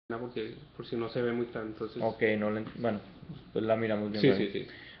porque por si no se ve muy claro, entonces. Okay, no, bueno, pues la miramos bien. Sí, Right? sí, sí.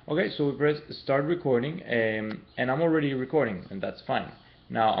 Okay, so we press start recording, and I'm already recording, and that's fine.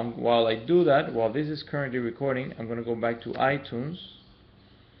 Now, while I do that, while this is currently recording, I'm going to go back to iTunes,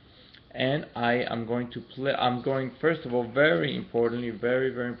 and I am going to play. I'm going, first of all, very importantly,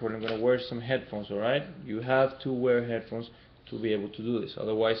 very important, I'm going to wear some headphones. All right, you have to wear headphones to be able to do this,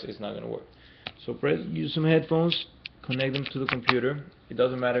 otherwise it's not going to work. So use some headphones, connect them to the computer. It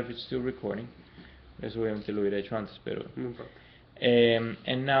doesn't matter if it's still recording. Eso obviamente lo hubiera hecho antes, pero. No importa.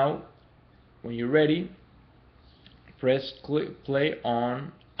 And now, when you're ready, press play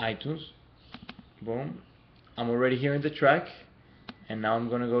on iTunes. Boom. I'm already hearing the track, and now I'm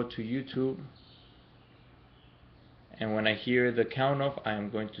gonna go to YouTube. And when I hear the count off, I am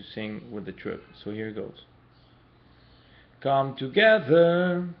going to sing with the trip. So here it goes. Come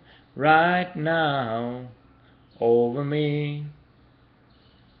together right now over me.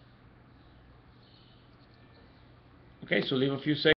 Okay, so leave a few seconds.